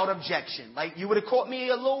came without objection. Like you would have caught me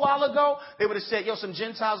a little while ago. They would have said, yo, some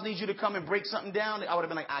Gentiles need you to come and break something down. I would have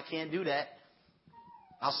been like, I can't do that.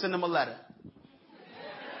 I'll send them a letter.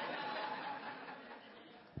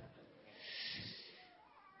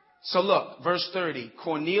 So look, verse 30,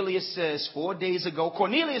 Cornelius says 4 days ago,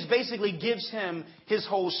 Cornelius basically gives him his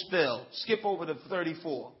whole spill. Skip over to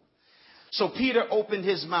 34. So Peter opened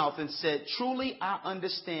his mouth and said, truly I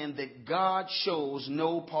understand that God shows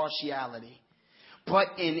no partiality, but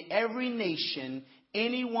in every nation,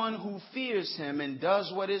 anyone who fears him and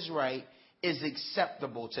does what is right is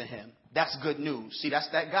acceptable to him. That's good news. See, that's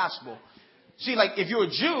that gospel. See, like if you're a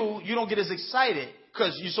Jew, you don't get as excited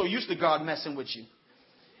because you're so used to God messing with you.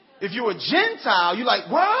 If you're a Gentile, you're like,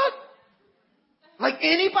 what? Like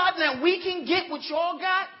anybody that we can get what y'all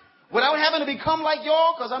got without having to become like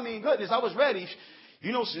y'all? Because, I mean, goodness, I was ready.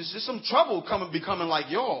 You know, there's some trouble becoming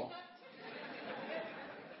like y'all.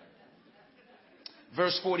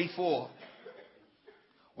 Verse 44.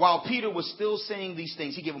 While Peter was still saying these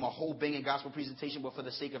things, he gave him a whole banging gospel presentation, but for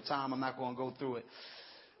the sake of time, I'm not going to go through it.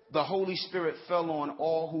 The Holy Spirit fell on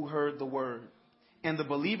all who heard the word. And the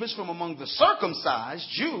believers from among the circumcised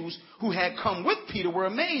Jews who had come with Peter were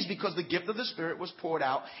amazed because the gift of the Spirit was poured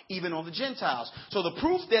out even on the Gentiles. So the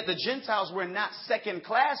proof that the Gentiles were not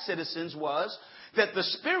second-class citizens was that the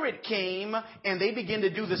Spirit came and they began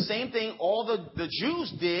to do the same thing all the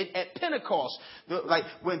Jews did at Pentecost. Like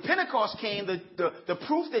when Pentecost came, the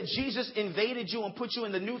proof that Jesus invaded you and put you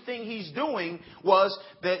in the new thing he's doing was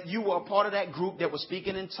that you were a part of that group that was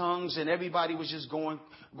speaking in tongues and everybody was just going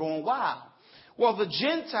wild. Well, the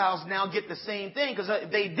Gentiles now get the same thing because if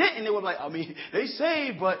they didn't, they were like, I mean, they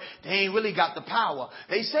saved, but they ain't really got the power.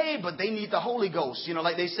 They saved, but they need the Holy Ghost. You know,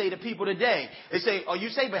 like they say to people today. They say, oh, you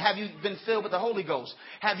saved, but have you been filled with the Holy Ghost?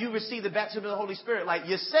 Have you received the baptism of the Holy Spirit? Like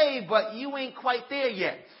you're saved, but you ain't quite there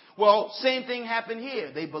yet. Well, same thing happened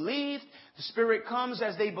here. They believed. The Spirit comes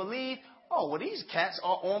as they believe. Oh, well, these cats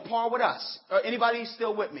are on par with us. Anybody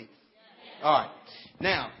still with me? All right.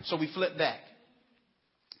 Now, so we flip back.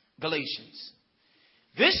 Galatians.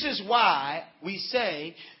 This is why we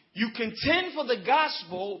say you contend for the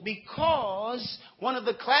gospel because one of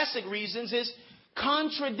the classic reasons is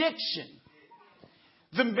contradiction.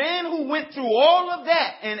 The man who went through all of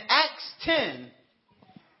that in Acts 10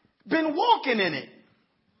 been walking in it.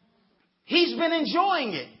 He's been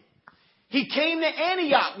enjoying it. He came to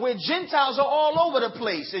Antioch where Gentiles are all over the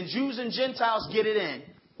place and Jews and Gentiles get it in.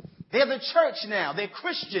 They're the church now. They're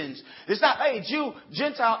Christians. It's not, hey, Jew,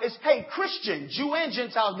 Gentile. It's, hey, Christian. Jew and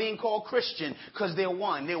Gentiles being called Christian because they're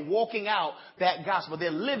one. They're walking out that gospel.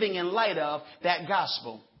 They're living in light of that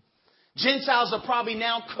gospel. Gentiles are probably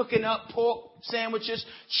now cooking up pork sandwiches.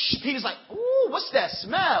 Peter's like, ooh, what's that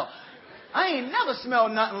smell? I ain't never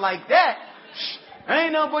smelled nothing like that.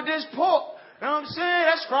 Ain't nothing but this pork. You know what I'm saying?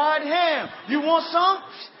 That's fried ham. You want some?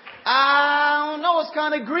 I don't know. It's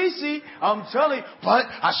kind of greasy. I'm telling you. But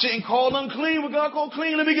I shouldn't call them clean. We're going to call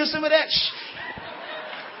clean. Let me get some of that.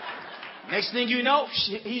 Next thing you know,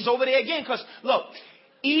 he's over there again. Because, look,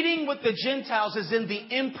 eating with the Gentiles is in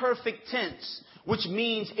the imperfect tense, which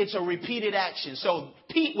means it's a repeated action. So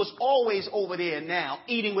Pete was always over there now,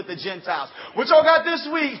 eating with the Gentiles. What y'all got this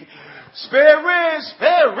week? Spare ribs.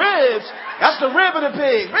 Spare ribs. That's the rib of the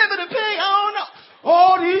pig. Rib of the pig? I don't know.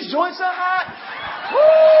 Oh, these joints are hot.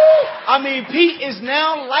 Woo! I mean, Pete is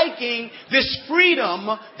now liking this freedom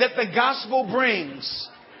that the gospel brings.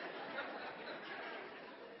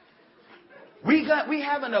 We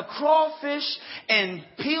having a crawfish and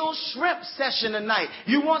peeled shrimp session tonight.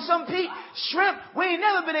 You want some, Pete? Shrimp? We ain't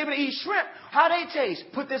never been able to eat shrimp. How they taste?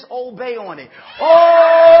 Put this Old Bay on it.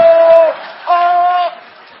 Oh!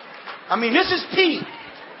 I mean, this is Pete.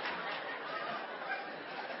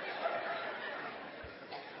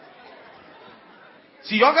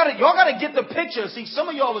 See, y'all gotta get the picture. See, some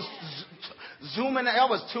of y'all was zooming, y'all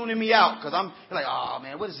was tuning me out because I'm like, oh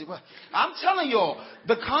man, what is it? I'm telling y'all,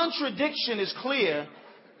 the contradiction is clear.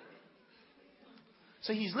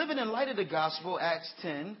 So he's living in light of the gospel, Acts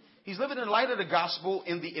 10. He's living in light of the gospel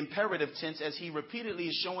in the imperative tense as he repeatedly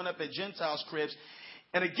is showing up at Gentiles' cribs.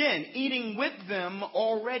 And again, eating with them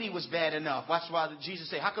already was bad enough. That's why Jesus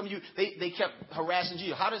said, how come they kept harassing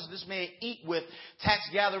Jesus? How does this man eat with tax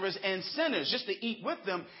gatherers and sinners? Just to eat with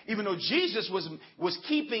them, even though Jesus was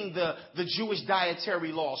keeping the Jewish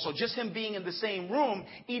dietary law. So just him being in the same room,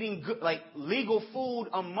 eating good, like legal food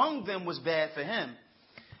among them was bad for him.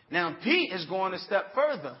 Now, Pete is going a step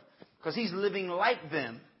further because he's living like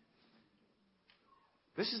them.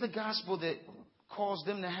 This is the gospel that caused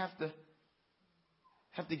them to have to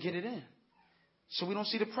get it in. So we don't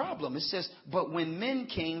see the problem. It says, but when men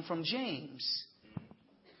came from James,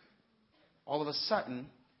 all of a sudden,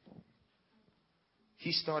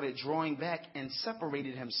 he started drawing back and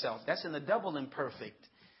separated himself. That's in the double imperfect.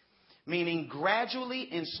 Meaning gradually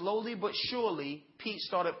and slowly but surely, Pete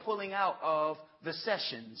started pulling out of the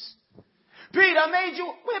sessions. Pete, I made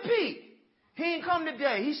you. Where Pete? He ain't come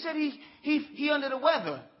today. He said he under the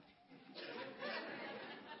weather.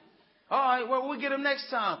 All right, well, we'll get him next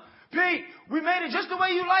time. Pete, we made it just the way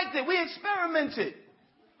you liked it. We experimented.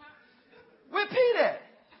 Where Pete at?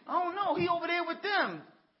 I don't know. He over there with them.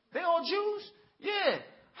 They all Jews? Yeah.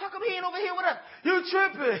 How come he ain't over here with us? You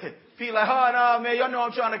tripping. Pete like, oh, no, man. Y'all know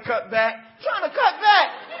I'm trying to cut back. Trying to cut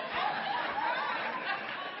back.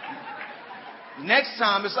 Next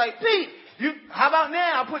time, it's like, Pete, how about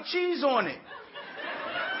now? I put cheese on it.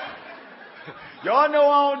 Y'all know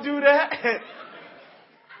I don't do that.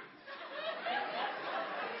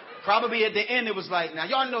 Probably at the end, it was like, now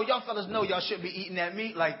y'all fellas know y'all shouldn't be eating that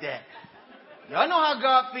meat like that. Y'all know how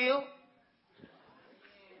God feel.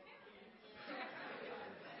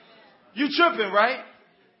 You tripping, right?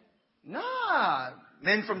 Nah.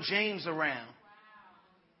 Men from James around.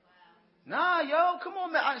 Nah, yo, come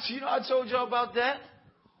on, man. I told y'all about that.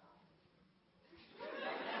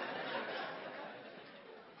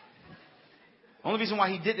 Only reason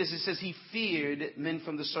why he did this, it says he feared men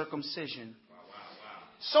from the circumcision.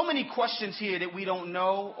 So many questions here that we don't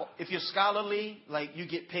know. If you're scholarly, like you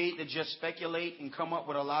get paid to just speculate and come up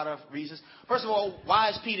with a lot of reasons. First of all, why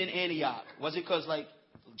is Pete in Antioch? Was it because like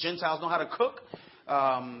Gentiles know how to cook? You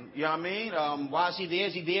know what I mean? Why is he there?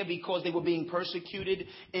 Is he there because they were being persecuted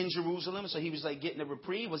in Jerusalem? So he was like getting a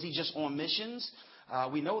reprieve. Was he just on missions?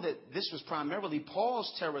 We know that this was primarily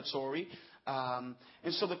Paul's territory. And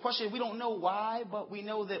so the question, we don't know why, but we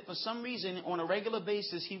know that for some reason on a regular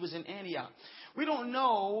basis, he was in Antioch. We don't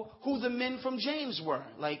know who the men from James were,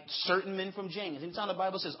 like certain men from James. Anytime the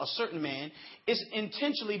Bible says a certain man, it's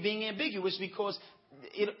intentionally being ambiguous because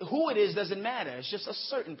who it is doesn't matter. It's just a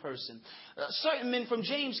certain person. Certain men from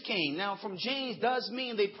James came. Now, from James does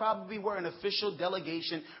mean they probably were an official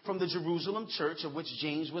delegation from the Jerusalem church, of which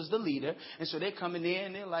James was the leader. And so they're coming in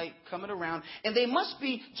and they're like coming around. And they must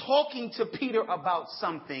be talking to Peter about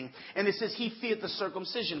something. And it says he feared the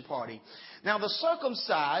circumcision party. Now, the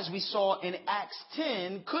circumcised we saw in Acts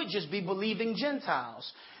 10 could just be believing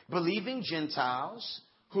Gentiles. Believing Gentiles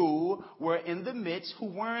who were in the midst, who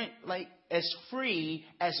weren't like as free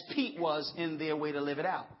as Pete was in their way to live it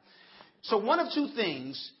out. So one of two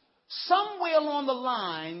things, somewhere along the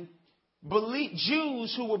line,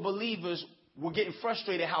 Jews who were believers were getting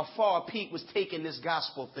frustrated how far Pete was taking this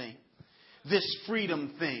gospel thing, this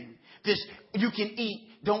freedom thing, this you can eat,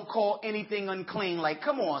 don't call anything unclean. Like,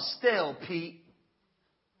 come on, still, Pete,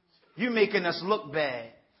 you're making us look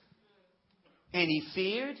bad. And he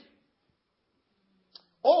feared.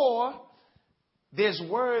 Or there's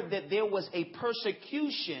word that there was a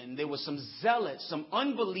persecution. There was some zealots, some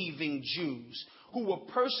unbelieving Jews who were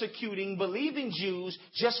persecuting believing Jews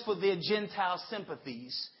just for their Gentile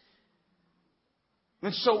sympathies.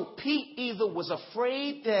 And so Pete either was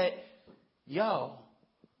afraid that, you're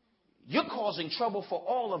causing trouble for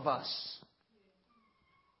all of us.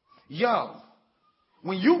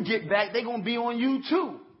 When you get back, they're going to be on you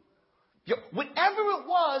too. Whatever it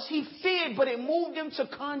was, he feared, but it moved him to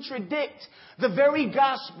contradict the very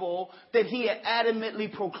gospel that he had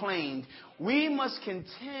adamantly proclaimed. We must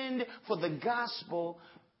contend for the gospel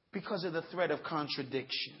because of the threat of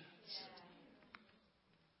contradictions.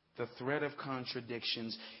 The threat of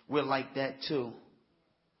contradictions. We're like that too.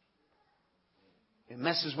 It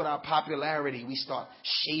messes with our popularity. We start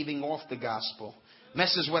shaving off the gospel.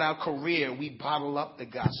 Messes with our career. We bottle up the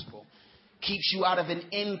gospel. Keeps you out of an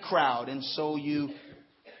in crowd, and so you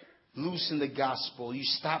loosen the gospel. You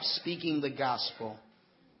stop speaking the gospel.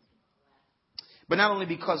 But not only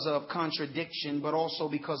because of contradiction, but also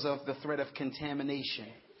because of the threat of contamination.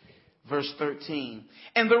 Verse 13.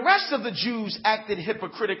 And the rest of the Jews acted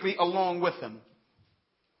hypocritically along with him,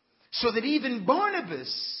 so that even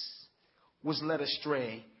Barnabas was led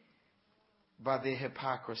astray by their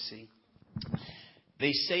hypocrisy.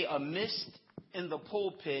 They say a mist in the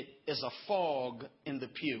pulpit is a fog in the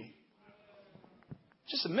pew.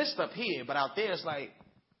 Just a mist up here, but out there it's like,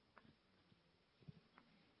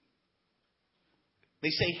 they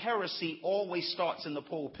say heresy always starts in the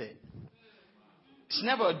pulpit. It's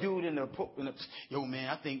never a dude in the yo man,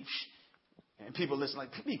 I think, and people listen like,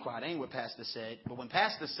 be quiet, ain't what pastor said. But when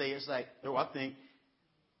pastors say, it's like, yo, I think.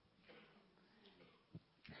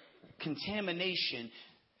 Contamination.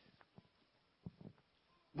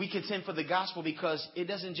 We contend for the gospel because it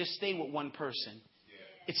doesn't just stay with one person.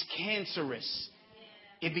 It's cancerous.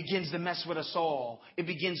 It begins to mess with us all. It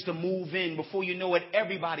begins to move in. Before you know it,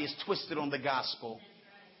 everybody is twisted on the gospel.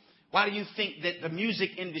 Why do you think that the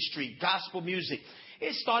music industry, gospel music,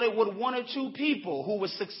 it started with one or two people who were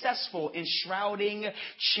successful in shrouding,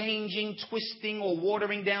 changing, twisting, or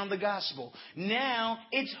watering down the gospel? Now,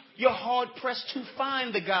 you're hard-pressed to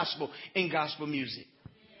find the gospel in gospel music.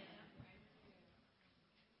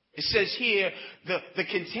 It says here, the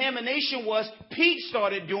contamination was Pete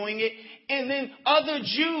started doing it, and then other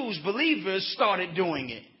Jews, believers, started doing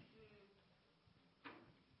it.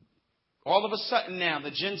 All of a sudden now,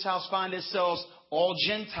 the Gentiles find themselves all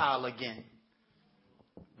Gentile again.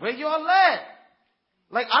 Where y'all at?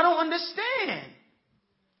 Like, I don't understand.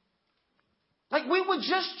 Like, we were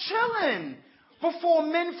just chilling before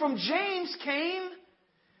men from James came.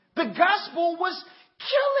 The gospel was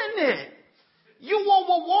killing it. You all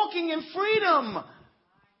were walking in freedom.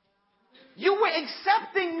 You were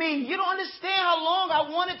accepting me. You don't understand how long I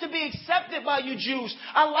wanted to be accepted by you Jews.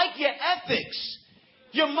 I like your ethics.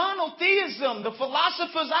 Your monotheism, the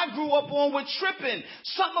philosophers I grew up on were tripping.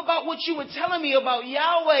 Something about what you were telling me about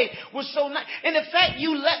Yahweh was so nice. And the fact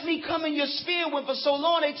you let me come in your sphere when for so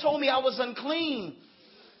long they told me I was unclean.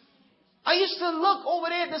 I used to look over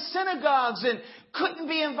there at the synagogues and couldn't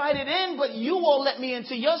be invited in, but you all let me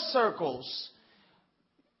into your circles.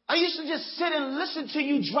 I used to just sit and listen to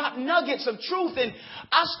you drop nuggets of truth, and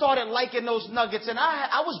I started liking those nuggets, and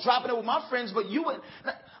I was dropping it with my friends, but you would,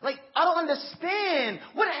 like, I don't understand.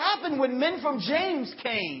 What happened when men from James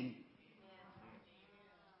came?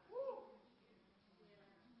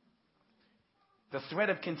 The threat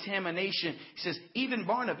of contamination, he says, even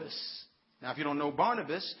Barnabas. Now, if you don't know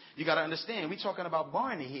Barnabas, you got to understand, we're talking about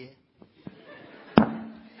Barney here.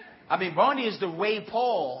 I mean, Barney is the Ray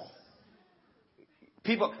Paul.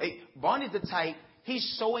 Barney's the type,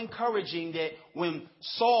 he's so encouraging that when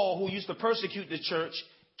Saul, who used to persecute the church,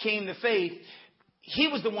 came to faith, he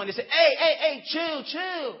was the one that said, hey,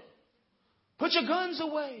 chill. Put your guns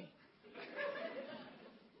away.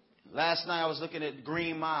 Last night I was looking at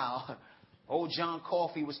Green Mile. Old John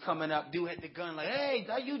Coffey was coming up. Dude had the gun like, hey,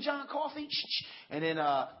 are you John Coffey? And then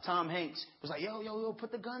Tom Hanks was like, yo,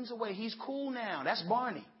 put the guns away. He's cool now. That's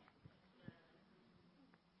Barney.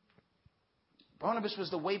 Barnabas was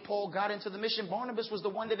the way Paul got into the mission. Barnabas was the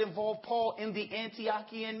one that involved Paul in the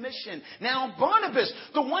Antiochian mission. Now Barnabas,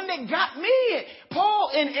 the one that got me in. Paul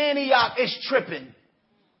in Antioch is tripping.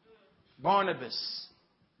 Barnabas.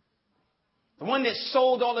 The one that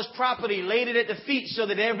sold all his property, laid it at the feet so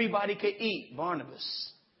that everybody could eat.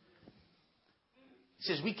 Barnabas. He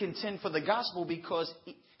says we contend for the gospel because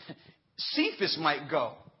Cephas might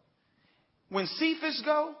go. When Cephas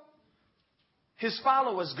go, his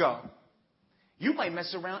followers go. You might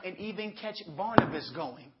mess around and even catch Barnabas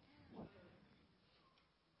going.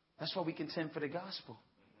 That's why we contend for the gospel.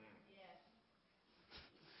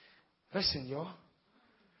 Listen, y'all.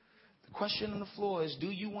 The question on the floor is, do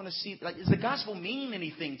you want to see, like, does the gospel mean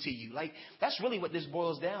anything to you? Like, that's really what this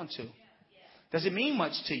boils down to. Does it mean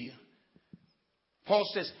much to you? Paul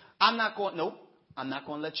says, I'm not going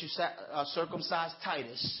to let you circumcise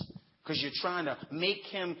Titus because you're trying to make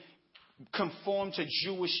him conform to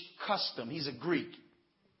Jewish custom. He's a Greek.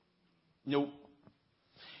 Nope.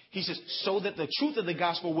 He says, so that the truth of the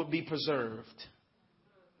gospel would be preserved.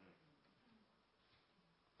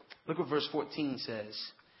 Look what verse 14 says.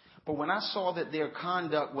 But when I saw that their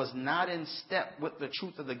conduct was not in step with the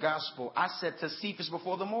truth of the gospel, I said to Cephas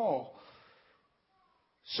before them all.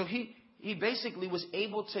 So he basically was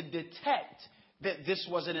able to detect that this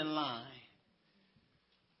wasn't in line.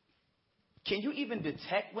 Can you even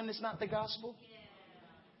detect when it's not the gospel?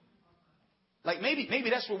 Like maybe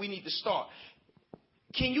that's where we need to start.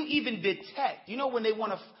 Can you even detect? You know, when they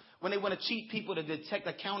want to cheat people to detect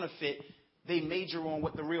a counterfeit, they major on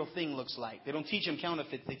what the real thing looks like. They don't teach them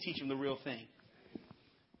counterfeits, they teach them the real thing.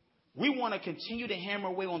 We want to continue to hammer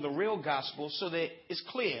away on the real gospel so that it's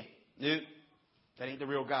clear. Nope, that ain't the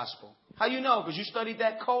real gospel. How you know? Because you studied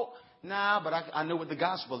that cult? Nah, but I know what the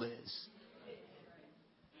gospel is.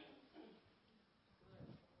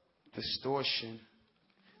 Distortion.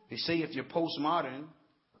 They say if you're postmodern,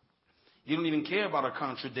 You don't even care about a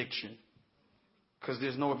contradiction because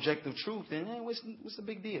there's no objective truth. And what's the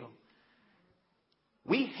big deal?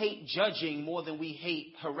 We hate judging more than we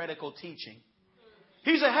hate heretical teaching.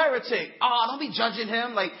 He's a heretic. Don't be judging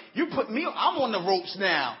him. Like, you put me, I'm on the ropes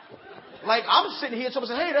now. Like, I'm sitting here saying,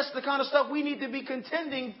 hey, that's the kind of stuff we need to be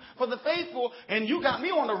contending for the faithful. And you got me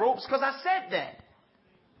on the ropes because I said that.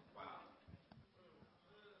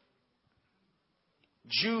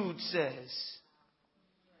 Jude says,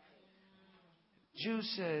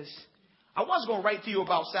 I was going to write to you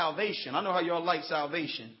about salvation. I know how y'all like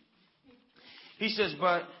salvation. He says,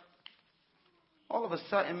 but all of a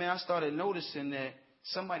sudden, man, I started noticing that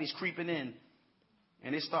somebody's creeping in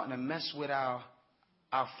and it's starting to mess with our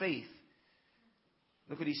faith.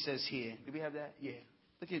 Look what he says here. Do we have that? Yeah.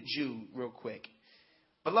 Look at Jude real quick.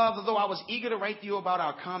 Beloved, though I was eager to write to you about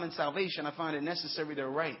our common salvation, I find it necessary to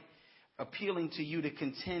write, appealing to you to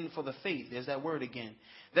contend for the faith. There's that word again.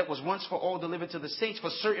 That was once for all delivered to the saints. For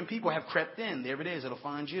certain people have crept in. There it is. It'll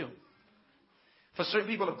find you. For certain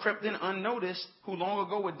people have crept in unnoticed, who long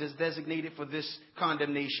ago were designated for this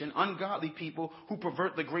condemnation. Ungodly people who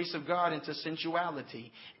pervert the grace of God into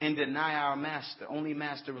sensuality and deny our master. Only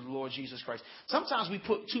master is the Lord Jesus Christ. Sometimes we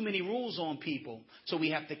put too many rules on people, so we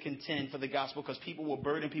have to contend for the gospel because people will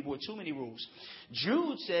burden people with too many rules.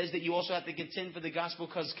 Jude says that you also have to contend for the gospel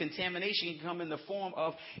because contamination can come in the form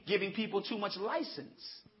of giving people too much license.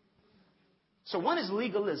 So one is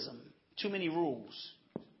legalism, too many rules.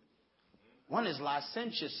 One is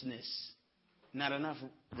licentiousness, not enough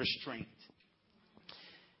restraint.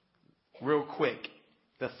 Real quick,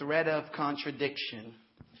 the threat of contradiction,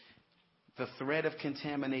 the threat of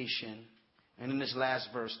contamination, and in this last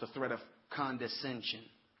verse, the threat of condescension.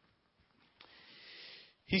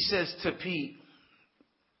 He says to Pete,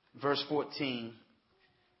 verse 14,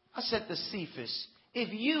 I said to Cephas,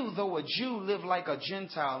 if you, though a Jew, live like a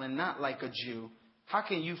Gentile and not like a Jew, how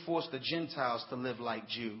can you force the Gentiles to live like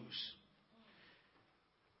Jews?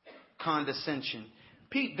 Condescension.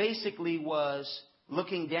 Pete basically was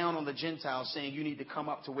looking down on the Gentiles saying you need to come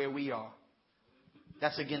up to where we are.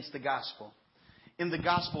 That's against the gospel. In the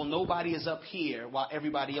gospel, nobody is up here while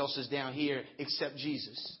everybody else is down here except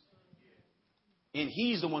Jesus. And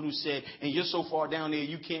he's the one who said, and you're so far down there,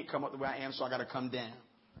 you can't come up to where I am, so I got to come down.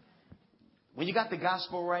 When you got the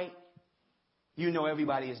gospel right, you know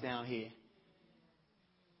everybody is down here.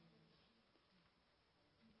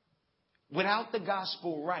 Without the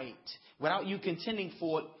gospel right, without you contending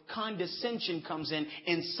for it, condescension comes in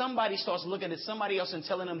and somebody starts looking at somebody else and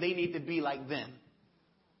telling them they need to be like them.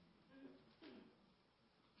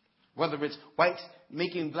 Whether it's whites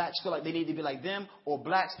making blacks feel like they need to be like them or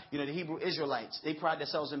blacks, the Hebrew Israelites, they pride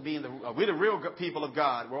themselves in being we're the real people of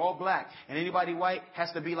God. We're all black and anybody white has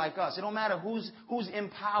to be like us. It don't matter who's in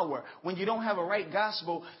power. When you don't have a right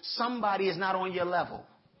gospel, somebody is not on your level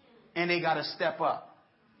and they got to step up.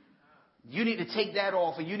 You need to take that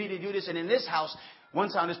off and you need to do this. And in this house, one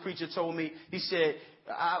time this preacher told me, he said,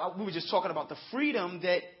 we were just talking about the freedom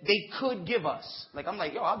that they could give us. Like, I'm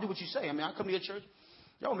like, yo, I'll do what you say. I mean, I come to your church.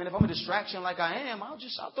 Yo, man, if I'm a distraction like I am, I'll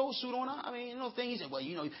throw a suit on. I mean, things. He said, well,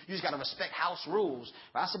 you just got to respect house rules.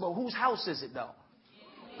 But I said, well, whose house is it, though?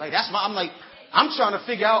 Like, I'm trying to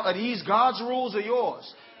figure out, are these God's rules or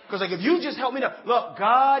yours? Because, if you just help me to, look,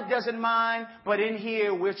 God doesn't mind, but in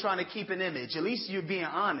here, we're trying to keep an image. At least you're being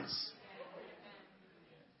honest.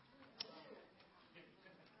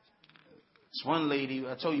 This one lady,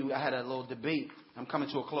 I told you I had a little debate. I'm coming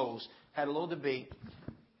to a close. Had a little debate,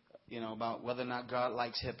 about whether or not God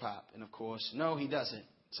likes hip hop. And of course, no, he doesn't.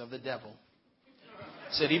 It's of the devil.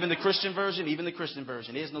 Said even the Christian version.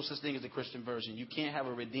 There's no such thing as the Christian version. You can't have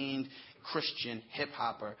a redeemed Christian hip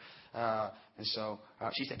hopper. And so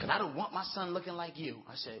she said, because I don't want my son looking like you.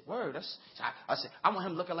 I said, word. I said, I want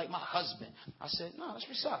him looking like my husband. I said, no, that's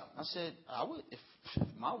what's up. I said, I would, if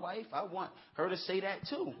my wife, I want her to say that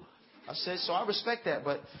too. I said, so I respect that,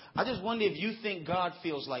 but I just wonder if you think God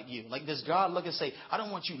feels like you. Like, does God look and say, I don't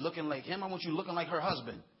want you looking like him. I want you looking like her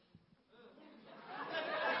husband.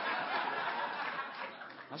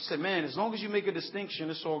 I said, man, as long as you make a distinction,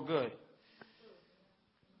 it's all good.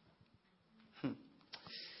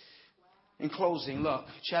 In closing, look,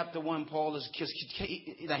 chapter 1, Paul is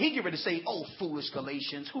now he get ready to say, oh, foolish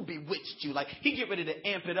Galatians, who bewitched you? Like, he get ready to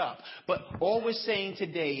amp it up. But all we're saying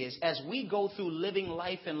today is, as we go through living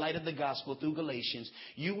life in light of the gospel through Galatians,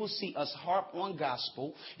 you will see us harp on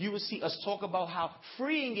gospel. You will see us talk about how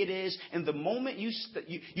freeing it is. And the moment you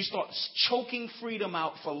start choking freedom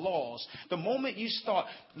out for laws, the moment you start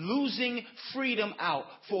losing freedom out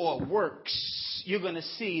for works, you're going to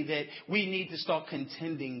see that we need to start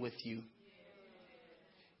contending with you.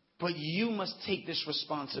 But you must take this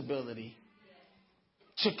responsibility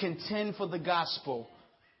to contend for the gospel,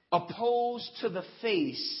 opposed to the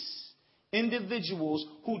face individuals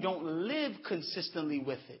who don't live consistently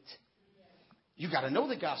with it. You got to know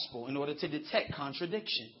the gospel in order to detect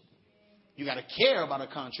contradiction. You got to care about a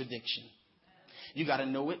contradiction. You got to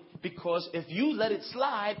know it, because if you let it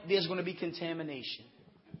slide, there's going to be contamination.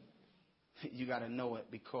 You got to know it,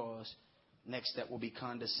 because next step will be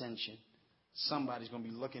condescension. Somebody's going to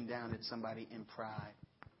be looking down at somebody in pride.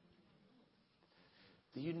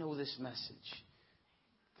 Do you know this message?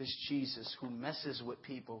 This Jesus who messes with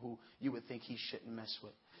people who you would think he shouldn't mess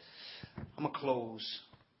with. I'm going to close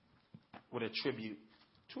with a tribute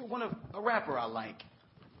to a rapper I like.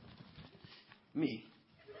 Me.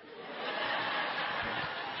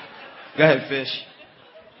 Go ahead, Fish.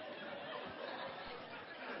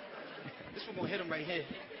 This one going to hit him right here.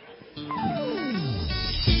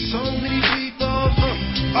 So many people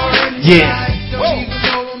already Yeah. don't even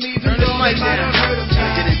know me. Turn this mic down.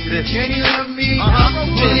 Get into this. Can you love me?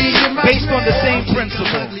 Based on the same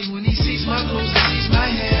principle. When he sees my clothes, he sees my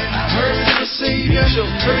hair. I heard of the Savior,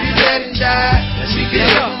 heard he dead and died. We can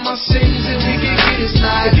help my sins and we can get his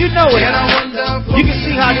life. If you know it, you can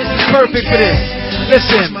see how this is perfect for this.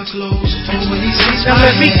 Listen. Now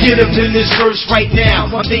let me get up in this verse right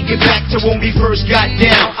now. I'm thinking back to when we first got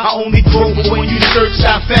down. I only drove, but when you searched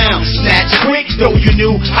I found. Snatch quick, though you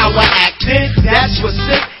knew how I acted. That's what's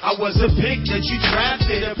sick. I was a pick that you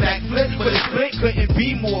drafted, a backflip, but a split couldn't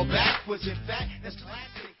be more backwards. In fact, that's